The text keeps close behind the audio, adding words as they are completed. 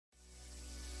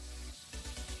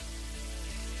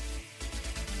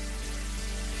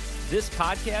This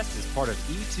podcast is part of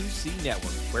E2C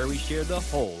Network, where we share the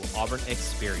whole Auburn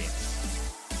experience.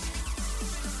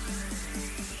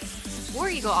 War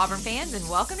Eagle Auburn fans, and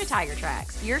welcome to Tiger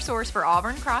Tracks, your source for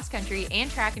Auburn cross country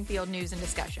and track and field news and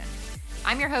discussion.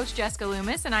 I'm your host, Jessica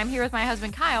Loomis, and I'm here with my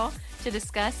husband, Kyle, to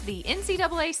discuss the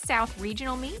NCAA South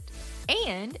Regional Meet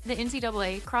and the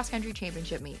NCAA Cross Country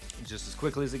Championship Meet. Just as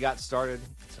quickly as it got started,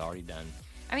 it's already done.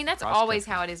 I mean, that's always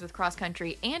how it is with cross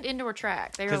country and indoor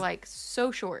track. They're like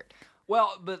so short.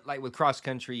 Well, but like with cross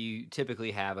country, you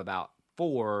typically have about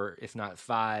 4, if not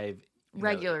 5,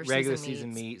 regular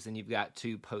season meets, and you've got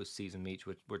 2 postseason meets,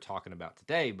 which we're talking about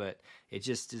today. But it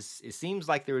just is. It seems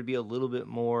like there would be a little bit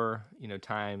more,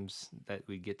 times that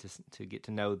we get to get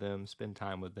to know them, spend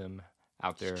time with them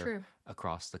out there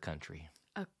across the country.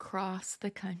 Across the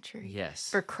country. Yes.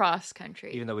 For cross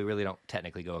country. Even though we really don't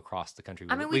technically go across the country.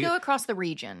 I mean, we go across the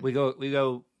region. We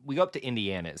go up to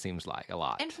Indiana, it seems like, a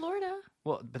lot. And Florida.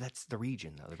 Well, but that's the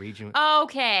region, though. The region.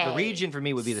 Okay. The region for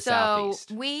me would be the Southeast.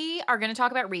 So we are going to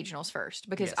talk about regionals first,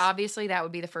 because obviously that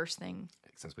would be the first thing.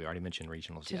 Since we already mentioned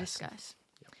regionals, to discuss.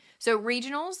 Yep. So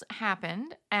regionals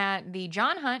happened at the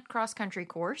John Hunt Cross Country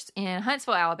Course in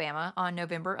Huntsville, Alabama on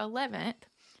November 11th.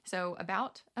 So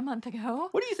about a month ago.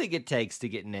 What do you think it takes to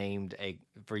get named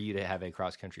for you to have a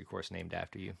cross country course named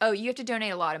after you? Oh, you have to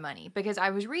donate a lot of money, because I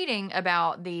was reading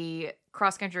about the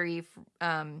cross country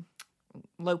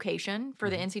location for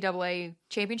the NCAA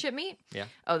championship meet. Yeah.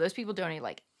 Oh, those people donate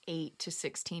like $8 to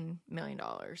 $16 million.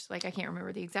 Like, I can't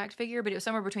remember the exact figure, but it was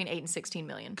somewhere between 8 and 16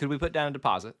 million. Could we put down a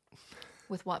deposit?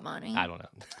 With what money? I don't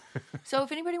know. So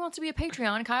if anybody wants to be a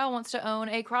Patreon, Kyle wants to own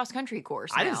a cross country course.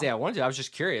 I didn't say I wanted to. I was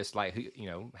just curious, like,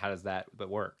 how does that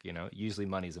work? Usually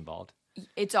money's involved.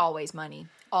 It's always money.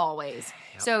 Always.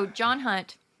 Yep. So John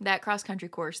Hunt, that cross country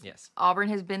course. Yes. Auburn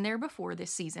has been there before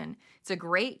this season. It's a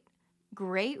great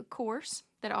course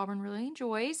that Auburn really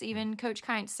enjoys. Even Coach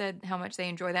Kint said how much they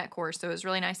enjoy that course. So it was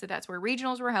really nice that that's where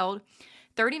regionals were held.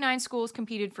 39 schools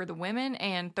competed for the women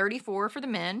and 34 for the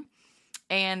men.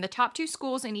 And the top 2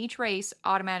 schools in each race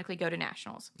automatically go to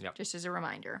nationals. Yep. Just as a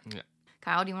reminder. Yep.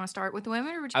 Kyle, do you want to start with the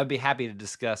women? Or I would be happy to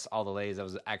discuss all the ladies. I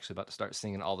was actually about to start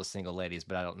singing all the single ladies,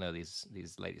 but I don't know these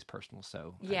ladies personal,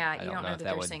 so yeah, I you don't know that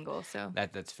they're single, so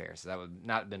that's fair. So that would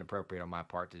not have been appropriate on my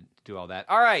part to do all that.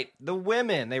 All right, the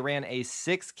women, they ran a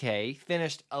 6K,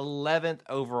 finished 11th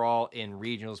overall in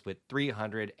regionals with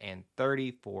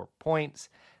 334 points.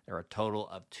 There are a total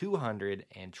of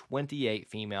 228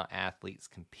 female athletes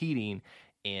competing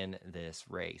in this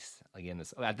race. Again,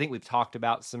 I think we've talked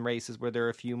about some races where there are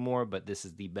a few more, but this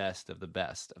is the best of the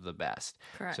best of the best.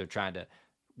 Correct. So trying to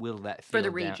whittle that for the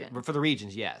down. region. For the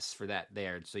regions, yes, for that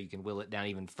there, so you can whittle it down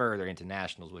even further into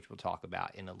nationals, which we'll talk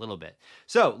about in a little bit.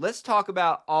 So let's talk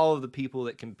about all of the people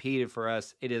that competed for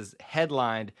us. It is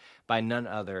headlined by none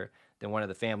other than one of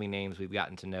the family names we've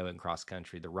gotten to know in cross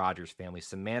country, the Rogers family.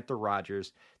 Samantha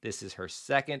Rogers. This is her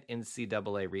second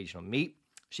NCAA regional meet.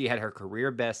 She had her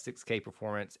career best 6K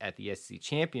performance at the SEC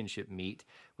Championship meet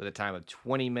with a time of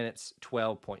 20 minutes,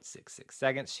 12.66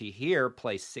 seconds. She here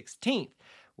placed 16th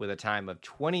with a time of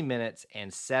 20 minutes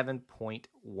and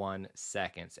 7.1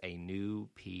 seconds, a new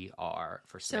PR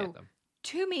for Samantha. So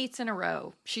 2 meets in a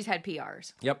row, she's had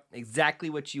PRs. Yep,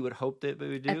 exactly what you would hope that we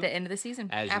would do. At the end of the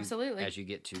season, absolutely. As you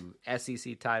get to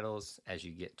SEC titles, as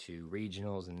you get to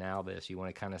regionals, and now this, you want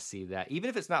to kind of see that. Even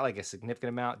if it's not like a significant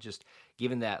amount, just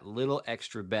giving that little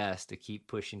extra best to keep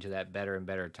pushing to that better and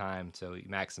better time so you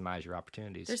maximize your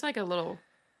opportunities. There's like a little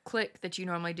click that you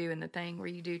normally do in the thing where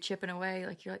you do chipping away.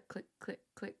 Like you're like click, click,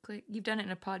 click, click. You've done it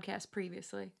in a podcast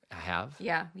previously. I have?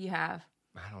 Yeah, you have.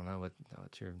 I don't know what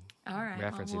you're all right,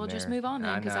 referencing. We'll there. just move on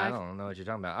then, because I don't know what you're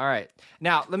talking about. All right,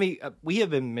 now let me. We have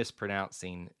been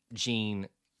mispronouncing Jean.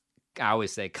 I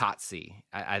always say Kotze.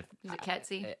 Is it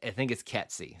Ketsy? I think it's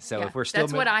Ketsy. So yeah, if we're still,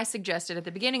 that's what I suggested at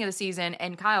the beginning of the season,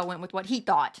 and Kyle went with what he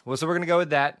thought. Well, so we're gonna go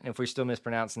with that. If we're still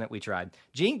mispronouncing it, we tried.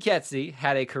 Jean Ketsy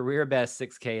had a career best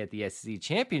 6K at the SEC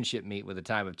Championship meet with a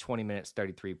time of 20 minutes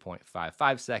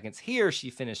 33.55 seconds. Here, she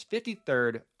finished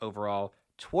 53rd overall.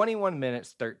 21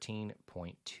 minutes,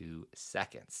 13.2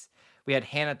 seconds. We had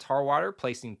Hannah Tarwater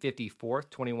placing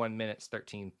 54th, 21 minutes,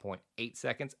 13.8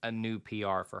 seconds, a new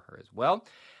PR for her as well.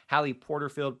 Hallie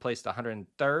Porterfield placed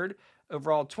 103rd,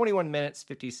 overall 21 minutes,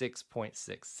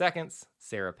 56.6 seconds.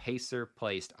 Sarah Pacer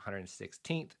placed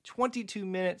 116th, 22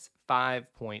 minutes,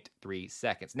 5.3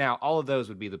 seconds. Now, all of those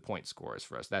would be the point scores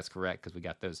for us. That's correct, because we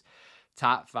got those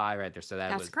top 5 right there. So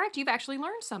that's correct. You've actually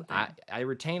learned something. I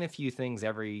retain a few things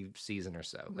every season or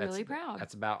so. Really proud.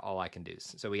 That's about all I can do.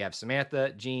 So we have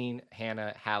Samantha, Jean,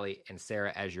 Hannah, Hallie, and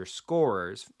Sarah as your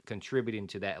scorers, contributing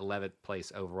to that 11th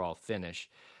place overall finish.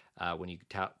 when you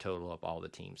total up all the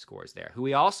team scores there. Who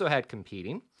we also had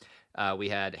competing, we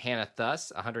had Hannah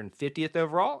Thuss, 150th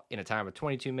overall in a time of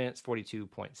 22 minutes,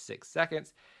 42.6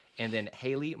 seconds. And then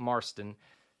Haley Marston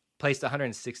placed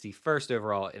 161st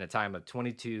overall in a time of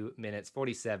 22 minutes,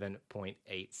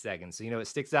 47.8 seconds. So, it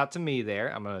sticks out to me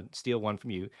there. I'm going to steal one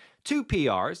from you. 2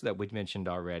 PRs that we mentioned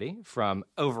already from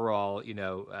overall,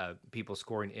 people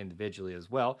scoring individually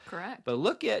as well. Correct. But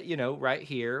look at, right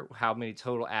here, how many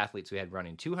total athletes we had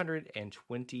running.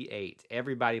 228.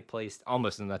 Everybody placed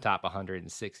almost in the top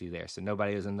 160 there. So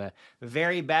nobody was in the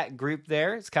very back group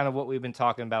there. It's kind of what we've been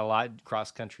talking about a lot.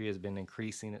 Cross country has been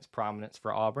increasing its prominence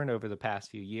for Auburn over the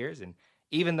past few years. And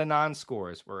even the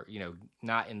non-scorers were,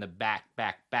 not in the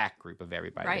back group of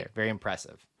everybody right. there. Very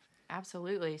impressive.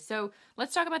 Absolutely. So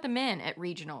let's talk about the men at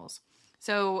regionals.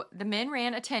 So the men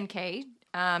ran a 10K,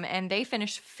 and they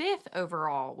finished 5th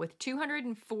overall with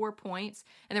 204 points,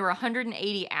 and there were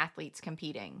 180 athletes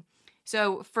competing.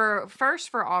 So for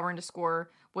Auburn to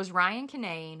score was Ryan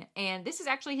Kinane, and this is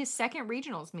actually his second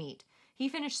regionals meet. He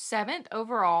finished 7th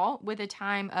overall with a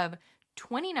time of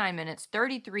 29 minutes,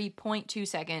 33.2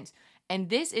 seconds. And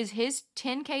this is his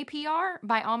 10K PR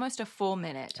by almost a full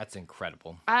minute. That's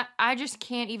incredible. I just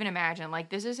can't even imagine. Like,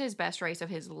 this is his best race of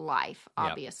his life,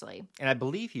 obviously. Yep. And I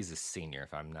believe he's a senior,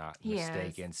 if I'm not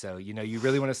mistaken. Is. So, you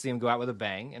really want to see him go out with a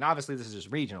bang. And obviously, this is just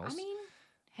regionals. I mean,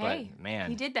 hey, but, man,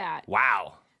 he did that.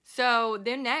 Wow. So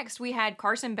then next, we had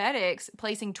Carson Beddix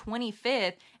placing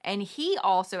 25th, and he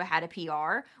also had a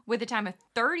PR with a time of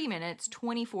 30 minutes,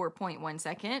 24.1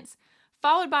 seconds.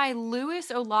 Followed by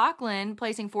Lewis O'Loughlin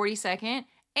placing 42nd,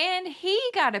 and he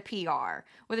got a PR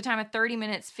with a time of 30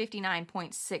 minutes,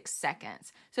 59.6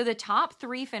 seconds. So the top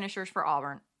 3 finishers for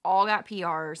Auburn all got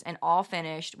PRs and all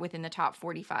finished within the top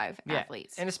 45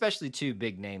 athletes. And especially 2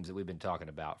 big names that we've been talking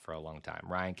about for a long time,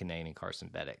 Ryan Kinane and Carson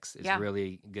Beddix. It's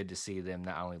really good to see them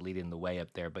not only leading the way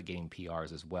up there, but getting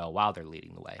PRs as well while they're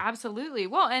leading the way. Absolutely.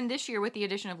 Well, and this year with the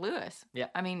addition of Lewis. Yeah.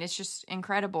 I mean, it's just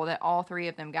incredible that all 3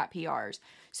 of them got PRs.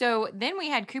 So then we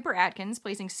had Cooper Atkins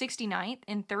placing 69th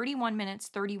in 31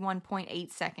 minutes,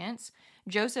 31.8 seconds.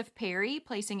 Joseph Perry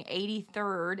placing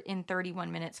 83rd in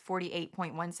 31 minutes,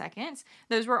 48.1 seconds.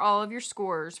 Those were all of your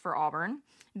scores for Auburn.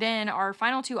 Then our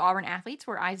final 2 Auburn athletes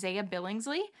were Isaiah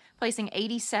Billingsley placing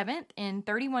 87th in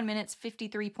 31 minutes,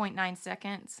 53.9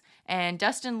 seconds. And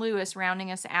Dustin Lewis rounding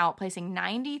us out, placing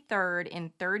 93rd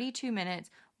in 32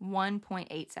 minutes,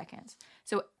 1.8 seconds.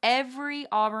 So every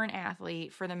Auburn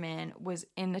athlete for the men was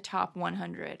in the top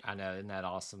 100. I know. Isn't that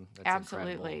awesome? That's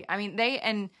absolutely. Incredible. I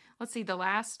mean, let's see, the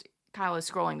last... Kyle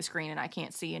is scrolling the screen and I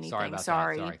can't see anything.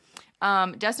 Sorry.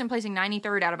 Dustin placing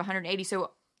 93rd out of 180.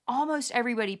 So almost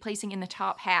everybody placing in the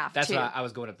top half. That's what I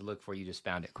was going up to look for. You just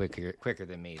found it quicker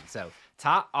than me. So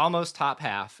almost top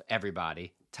half,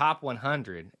 everybody. Top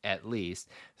 100 at least.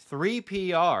 3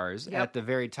 PRs at the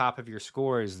very top of your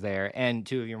scores there, and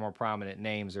 2 of your more prominent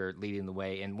names are leading the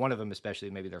way, and one of them especially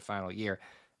maybe their final year.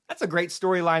 That's a great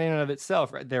storyline in and of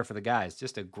itself right there for the guys.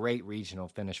 Just a great regional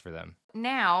finish for them.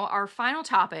 Now, our final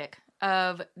topic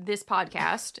of this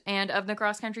podcast and of the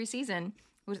cross-country season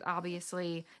was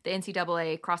obviously the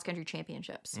NCAA cross-country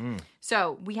championships.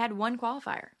 So we had one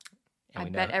qualifier. I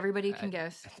bet everybody can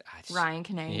guess. Ryan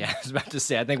Kinane. Yeah, I was about to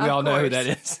say, I think we all know who that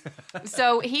is.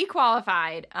 So he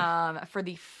qualified for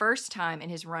the first time in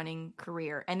his running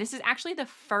career. And this is actually the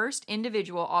first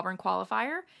individual Auburn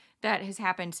qualifier that has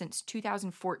happened since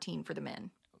 2014 for the men.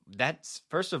 That's,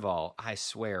 first of all, I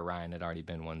swear Ryan had already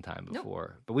been one time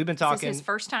before. But we've been talking. This is his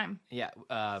first time. Yeah.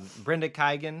 Brenda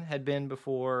Kigan had been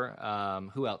before.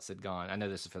 Who else had gone? I know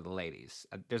this is for the ladies.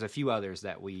 There's a few others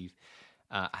that we've.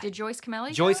 Did Joyce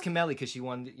Camelli? Joyce Camelli, because she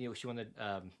won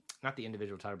the not the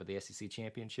individual title, but the SEC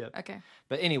championship. Okay.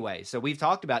 But anyway, so we've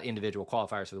talked about individual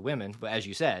qualifiers for the women, but as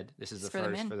you said, this is the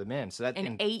first for the men. So that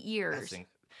in 8 years.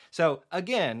 So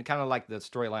again, kind of like the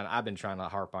storyline I've been trying to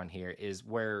harp on here is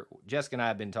where Jessica and I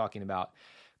have been talking about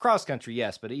cross country,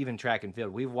 yes, but even track and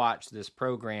field. We've watched this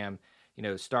program,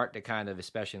 start to kind of,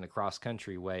 especially in the cross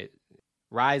country way,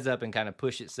 rise up and kind of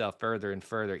push itself further and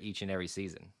further each and every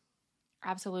season.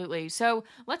 Absolutely. So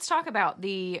let's talk about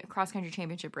the cross-country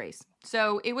championship race.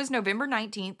 So it was November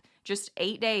 19th, just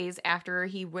 8 days after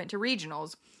he went to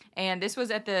regionals. And this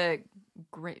was at the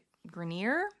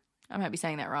Grenier? I might be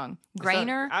saying that wrong.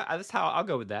 Grainer? That's how I'll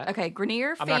go with that. Okay,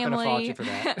 Grenier I'm Family not going to fault you for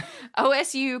that.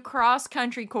 OSU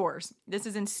cross-country course. This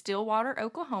is in Stillwater,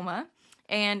 Oklahoma.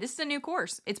 And this is a new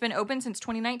course. It's been open since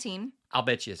 2019. I'll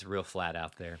bet you it's real flat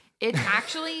out there. It's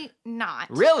actually not.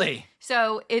 Really?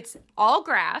 So it's all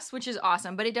grass, which is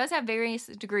awesome, but it does have various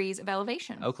degrees of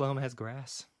elevation. Oklahoma has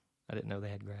grass. I didn't know they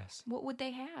had grass. What would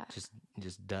they have?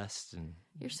 Just dust and...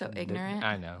 You're so ignorant.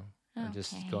 I know. I'm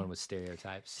just going with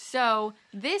stereotypes. So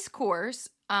this course,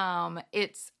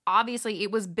 it's obviously,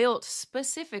 it was built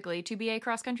specifically to be a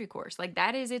cross country course. Like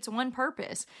that is its one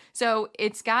purpose. So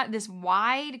it's got this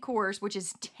wide course, which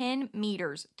is 10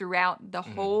 meters throughout the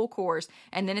whole course.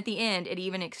 And then at the end, it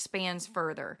even expands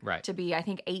further to be, I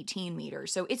think, 18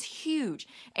 meters. So it's huge.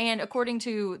 And according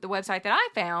to the website that I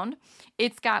found,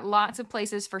 it's got lots of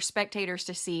places for spectators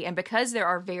to see. And because there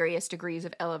are various degrees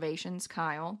of elevations,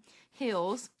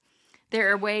 hills,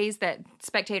 there are ways that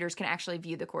spectators can actually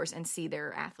view the course and see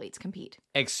their athletes compete.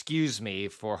 Excuse me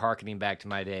for hearkening back to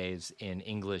my days in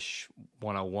English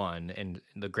 101 and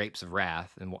the Grapes of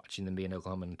Wrath and watching them be in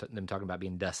Oklahoma and them talking about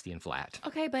being dusty and flat.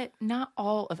 Okay, but not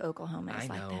all of Oklahoma is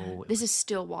like that. This is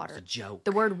still water. It's a joke.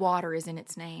 The word water is in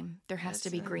its name. There has to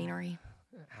be greenery.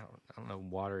 I don't know,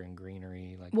 water and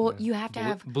greenery. Like, well, you have to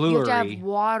have bluery.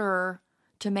 Water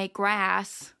to make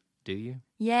grass. Do you?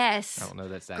 Yes. I don't know.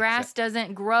 That's that. Grass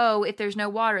doesn't grow if there's no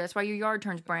water. That's why your yard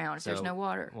turns brown if there's no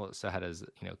water. Well, so how does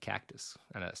cactus?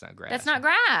 I know that's not grass. That's not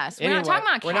grass. We're not talking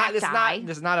about cacti.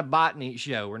 This is not a botany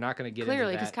show. We're not going to get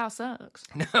clearly into that. because Kyle sucks.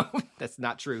 No, that's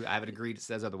not true. I have a degree that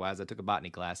says otherwise. I took a botany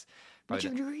class. But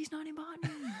your degree's not in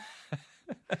botany.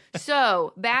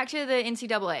 So back to the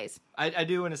NCAAs. I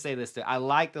do want to say this too. I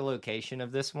like the location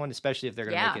of this one, especially if they're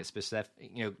going to make it specific.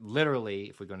 Literally,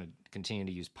 if we're going to continue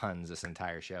to use puns this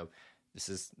entire show. This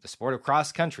is the sport of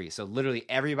cross country. So literally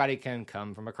everybody can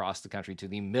come from across the country to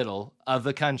the middle of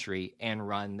the country and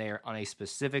run there on a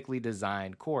specifically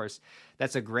designed course.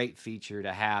 That's a great feature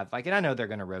to have. And I know they're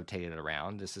going to rotate it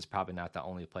around. This is probably not the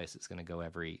only place it's going to go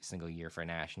every single year for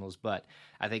nationals, but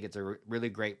I think it's a really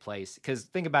great place because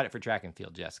think about it for track and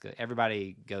field, Jessica.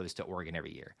 Everybody goes to Oregon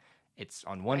every year. It's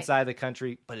on one side of the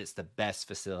country, but it's the best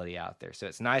facility out there. So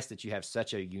it's nice that you have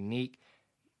such a unique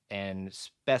and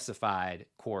specified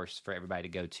course for everybody to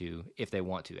go to if they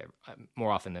want to, more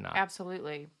often than not.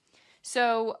 Absolutely.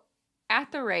 So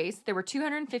at the race, there were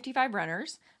 255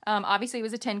 runners. Obviously, it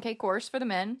was a 10K course for the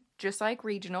men, just like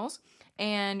regionals.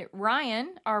 And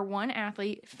Ryan, our one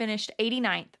athlete, finished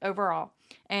 89th overall.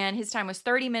 And his time was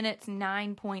 30 minutes,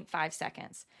 9.5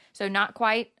 seconds. So not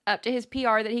quite up to his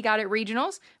PR that he got at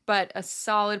regionals, but a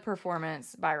solid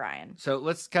performance by Ryan. So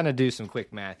let's kind of do some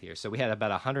quick math here. So we had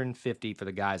about 150 for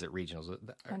the guys at regionals.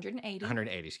 180.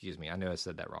 180, excuse me. I know I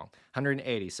said that wrong.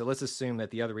 180. So let's assume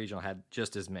that the other regional had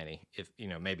just as many, if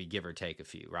maybe give or take a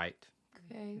few, right?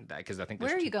 Okay. Because I think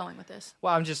where are you going with this?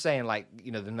 Well, I'm just saying,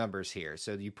 the numbers here.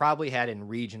 So you probably had in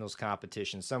regionals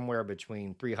competition somewhere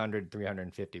between 300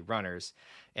 350 runners,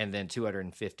 and then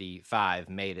 255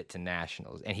 made it to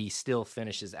nationals, and he still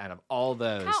finishes out of all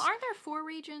those. Kyle, aren't there 4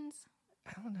 regions?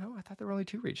 I don't know. I thought there were only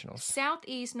 2 regionals.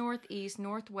 Southeast, Northeast,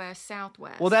 Northwest,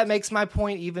 Southwest. Well, that makes my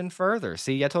point even further.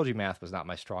 See, I told you math was not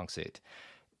my strong suit.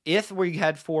 If we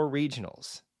had 4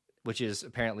 regionals, which is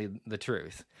apparently the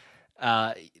truth,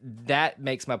 that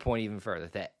makes my point even further.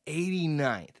 That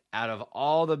 89th out of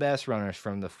all the best runners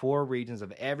from the 4 regions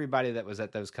of everybody that was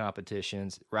at those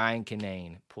competitions, Ryan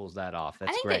Kinane pulls that off.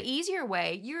 That's great. I think the easier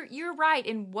way, you're right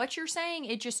in what you're saying.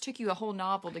 It just took you a whole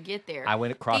novel to get there. I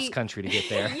went across country to get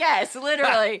there. Yes,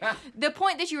 literally. The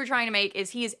point that you were trying to make is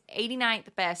he is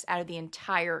 89th best out of the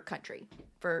entire country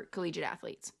for collegiate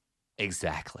athletes.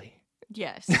 Exactly.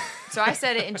 Yes. So I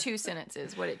said it in 2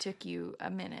 sentences, what it took you a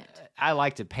minute. I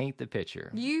like to paint the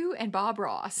picture. You and Bob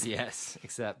Ross. Yes,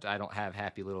 except I don't have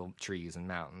happy little trees and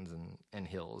mountains and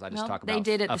hills. I just talk about they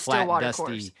did it the Stillwater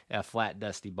course. A flat,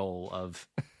 dusty bowl of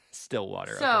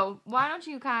Stillwater. So why don't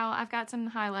you, Kyle? I've got some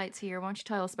highlights here. Why don't you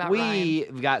tell us about Ryan?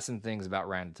 We've got some things about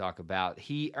Ryan to talk about.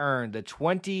 He earned the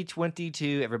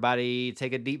 2022, everybody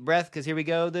take a deep breath because here we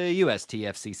go, the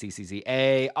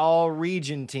USTFCCCA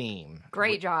All-Region Team.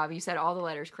 Great job. You said all the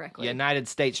letters correctly. United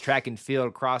States Track and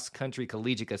Field Cross Country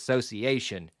Collegiate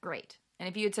Association. Great. And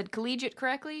if you had said collegiate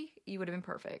correctly, you would have been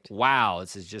perfect. Wow,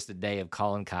 this is just a day of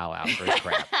calling Kyle out for his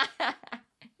crap.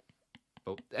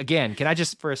 But again, can I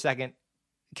just for a second...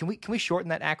 Can we shorten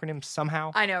that acronym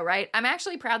somehow? I know, right? I'm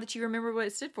actually proud that you remember what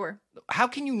it stood for. How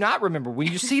can you not remember when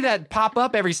you see that pop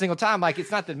up every single time? Like,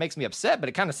 it's not that it makes me upset, but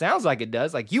it kind of sounds like it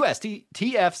does. Like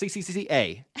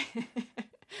USTFCCCA.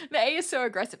 The A is so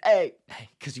aggressive. A.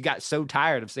 Because you got so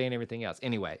tired of saying everything else.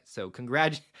 Anyway, so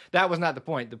that was not the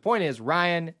point. The point is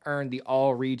Ryan earned the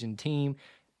all-region team.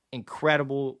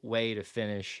 Incredible way to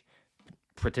finish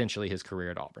potentially his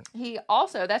career at Auburn. He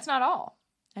also, that's not all.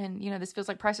 And, this feels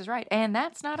like Price is Right. And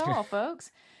that's not all,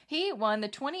 folks. He won the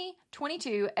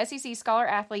 2022 SEC Scholar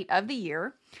Athlete of the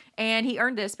Year. And he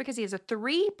earned this because he has a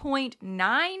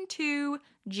 3.92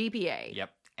 GPA.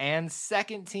 Yep. And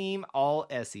second team All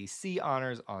SEC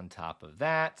honors on top of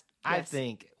that. I Yes.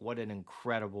 think what an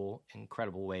incredible,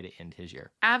 incredible way to end his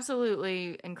year.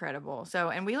 Absolutely incredible. So,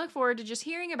 and we look forward to just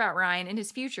hearing about Ryan and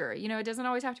his future. You know, it doesn't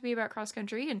always have to be about cross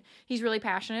country, and he's really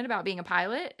passionate about being a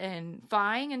pilot and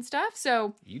flying and stuff.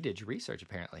 So, You did your research,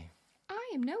 apparently.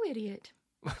 I am no idiot.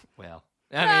 Well,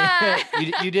 I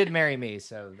mean, you did marry me,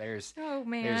 so there's Oh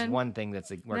man, there's one thing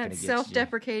that's working that's against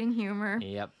self-deprecating humor.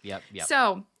 you. Yep.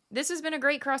 So this has been a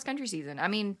great cross country season. I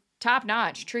mean, top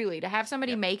notch, truly. To have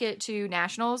somebody Yep. make it to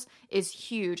nationals is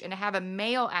huge, and to have a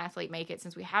male athlete make it,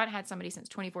 since we haven't had somebody since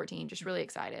 2014, just really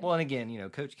excited. Well, and again,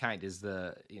 Coach Kite is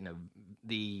the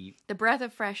breath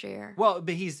of fresh air. well,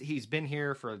 but he's been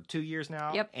here for 2 years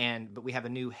now. Yep. But we have a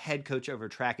new head coach over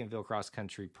track and field cross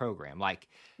country program, like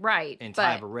Right. in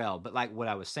Ty But Burrell. But like what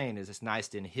I was saying is, it's nice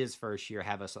to, in his first year,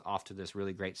 have us off to this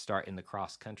really great start in the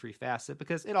cross country facet,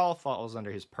 because it all falls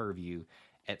under his purview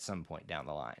at some point down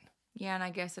the line. yeah, and I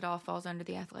guess it all falls under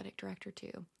the athletic director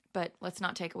too. But let's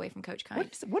not take away from Coach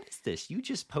Kite. What is this? You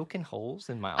just poking holes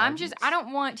in my I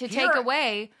don't want to Here- take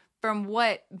away from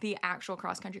what the actual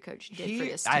cross country coach did for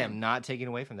this team. I am not taking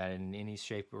away from that in any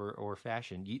shape or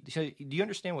fashion. So do you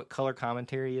understand what color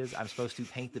commentary is? I'm supposed to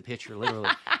paint the picture literally.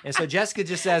 And so Jessica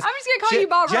just says, I'm just gonna call you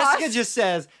Bob Jessica Ross. just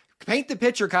says, paint the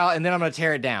picture, Kyle, and then I'm going to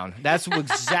tear it down. That's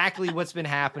exactly what's been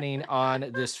happening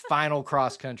on this final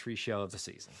cross country show of the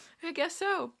season. I guess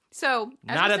so. So,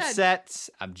 as Not I said, upset.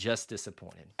 I'm just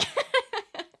disappointed.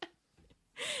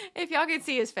 if y'all could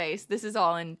see his face, this is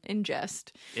all in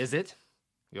jest. Is it?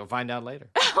 You'll find out later.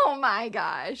 Oh my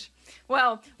gosh.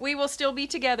 Well, we will still be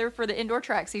together for the indoor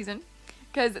track season,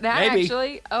 because that Maybe.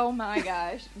 actually, oh my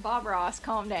gosh, Bob Ross,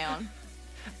 calm down.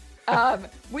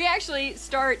 We actually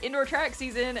start indoor track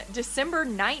season December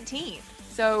 19th,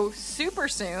 so super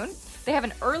soon. They have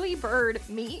an early bird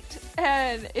meet,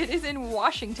 and it is in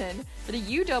Washington for the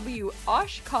UW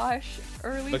Oshkosh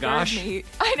early Bagosh. bird meet.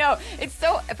 I know, it's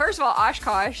so, first of all,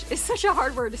 Oshkosh is such a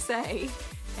hard word to say,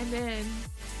 and then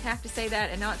have to say that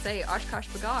and not say Oshkosh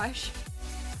Bagosh.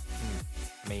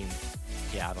 I mean,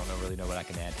 yeah, I don't really know what I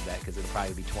can add to that, because it'll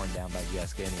probably be torn down by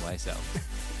Jessica anyway, so.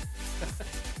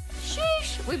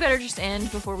 Sheesh. We better just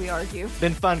end before we argue.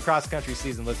 Been fun cross country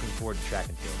season. Looking forward to track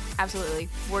and field. Absolutely.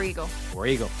 War Eagle. War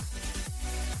Eagle.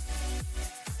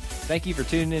 Thank you for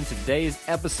tuning in to today's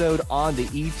episode on the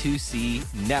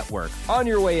E2C Network. On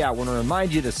your way out, I want to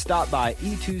remind you to stop by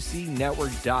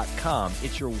e2cnetwork.com.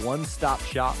 It's your one-stop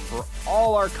shop for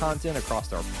all our content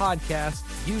across our podcast,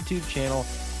 YouTube channel,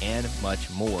 and much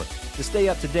more. To stay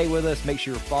up to date with us, make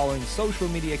sure you're following social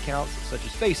media accounts such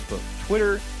as Facebook,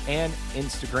 Twitter, and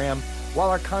Instagram. While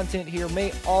our content here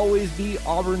may always be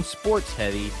Auburn sports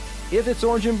heavy, if it's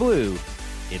orange and blue,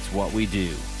 it's what we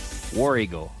do. War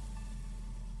Eagle.